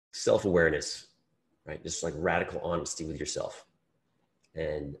self-awareness, right? Just like radical honesty with yourself.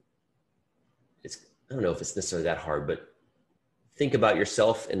 And I don't know if it's necessarily that hard, but think about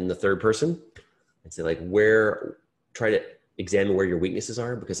yourself in the third person and say like try to examine where your weaknesses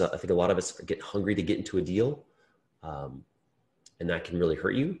are, because I think a lot of us get hungry to get into a deal. And that can really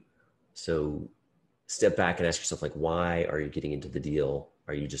hurt you. So step back and ask yourself, like, why are you getting into the deal?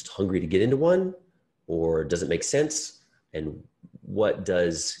 Are you just hungry to get into one, or does it make sense? And what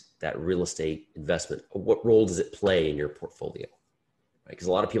does that real estate investment, what role does it play in your portfolio? Right? Because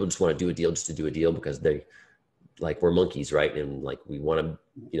a lot of people just want to do a deal just to do a deal because we're monkeys, right? And like, we want to,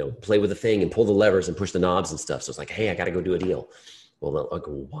 play with the thing and pull the levers and push the knobs and stuff. So it's like, hey, I got to go do a deal. Well, like,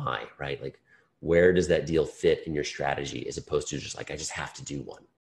 why, right? Like, where does that deal fit in your strategy as opposed to just like, I just have to do one?